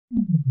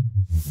Let's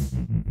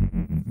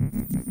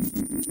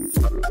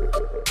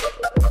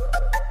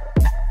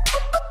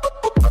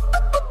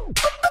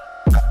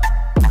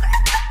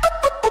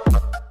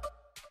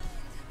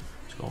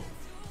go.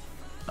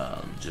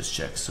 Just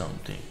check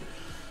something.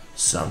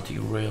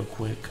 Something real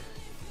quick.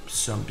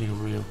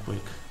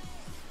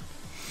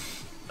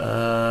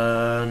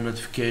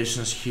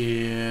 Notifications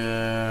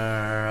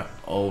here.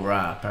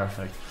 Alright,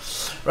 perfect.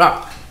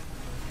 Right,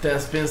 10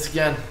 spins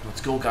again.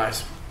 Let's go,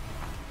 guys.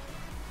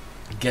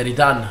 Get it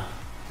done.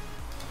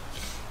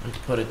 Let's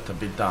put it a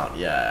bit down.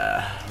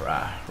 Yeah,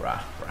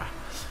 right.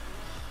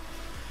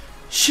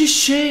 She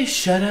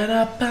sha da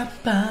da ba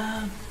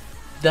ba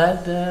da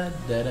da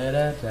da da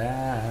da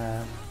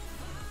da.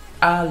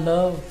 I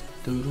love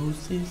to do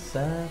this.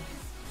 Da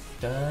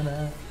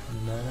na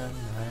na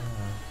na.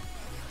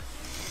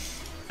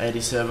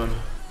 87.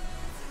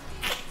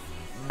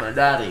 But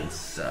that is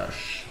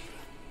such.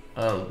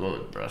 Oh,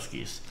 good,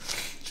 bruskies.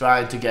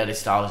 Trying to get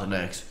his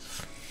 1000x.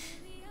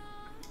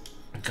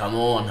 Come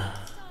on.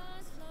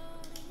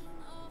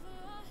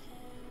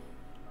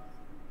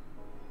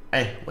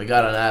 Hey, we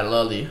got an ad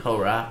lolly.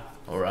 Alright.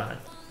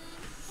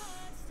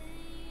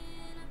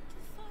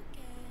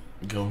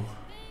 Go.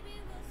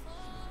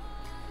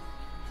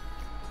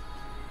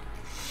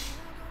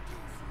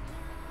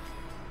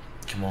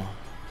 Come on.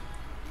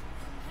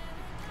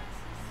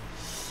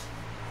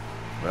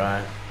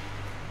 Right.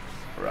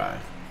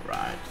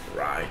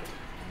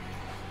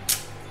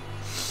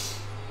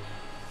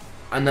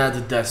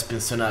 Another death spin,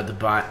 so another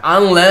buy.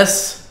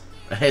 Unless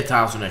I hit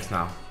 1000x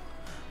now.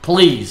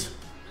 Please.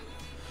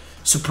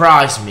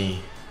 Surprise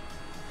me.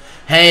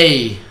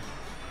 Hey.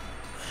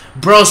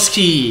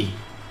 Broski.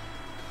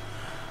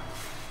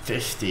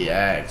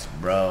 50x,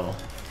 bro.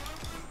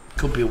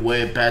 Could be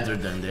way better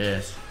than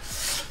this.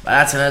 But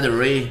that's another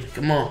re.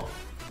 Come on.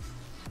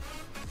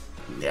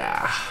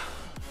 Yeah.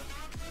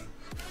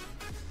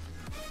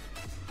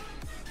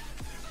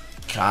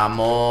 Come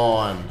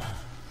on.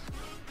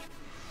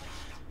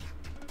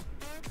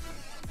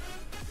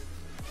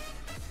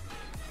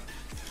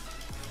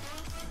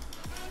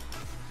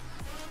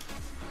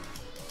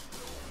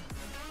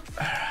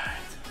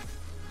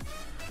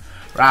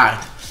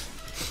 Right.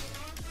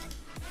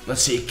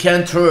 Let's see.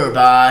 Can't throw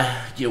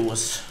buy. Give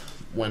us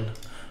when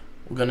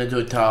we're gonna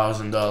do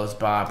 $1,000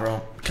 buy,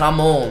 bro.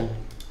 Come on.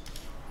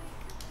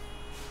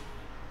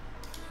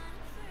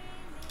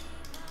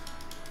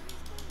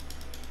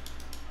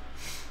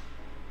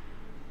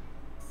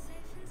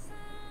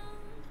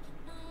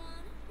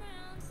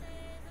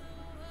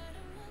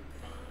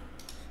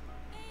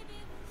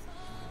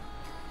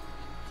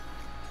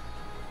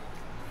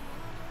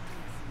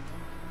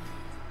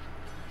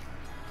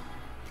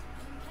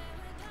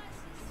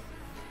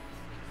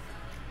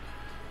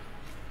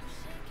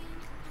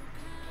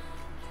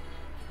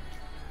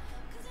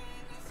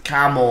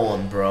 Come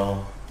on,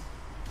 bro.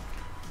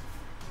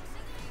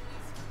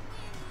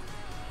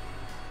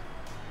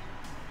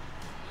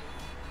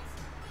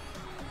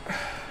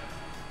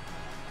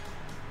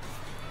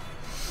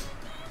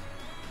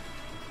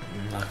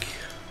 Lucky.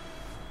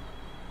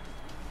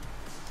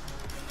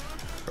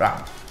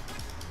 Right.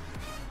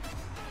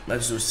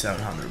 Let's do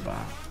 700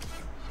 bar.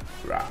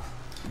 Right.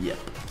 Yep.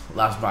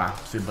 Last bar.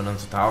 See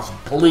Bonanza 1000.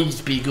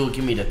 Please be good.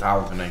 Give me the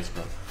 1000x,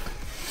 bro.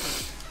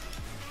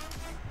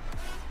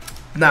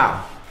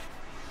 Now.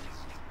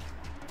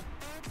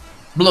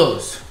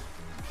 Blues.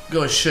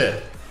 Good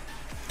shit.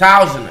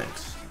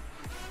 1000x.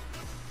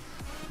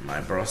 My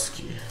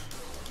broski.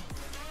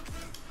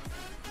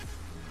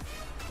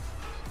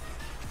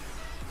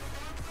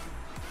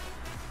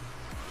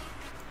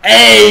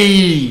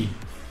 Hey!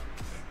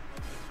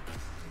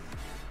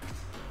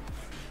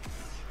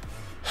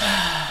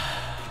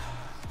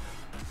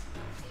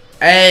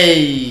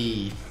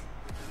 Hey!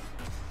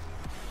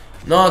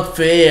 Not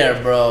fair,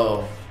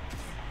 bro.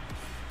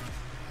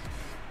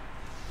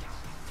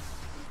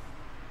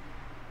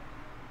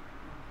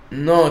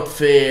 Not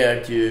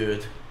fair,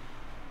 dude.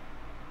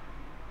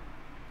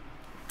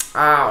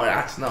 Oh,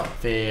 that's not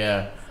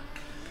fair.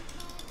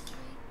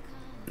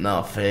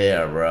 Not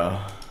fair, bro.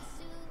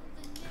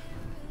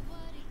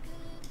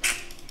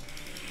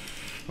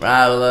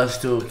 Right, well, that's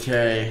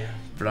 2K.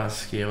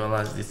 Broski, well,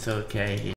 that's 2K.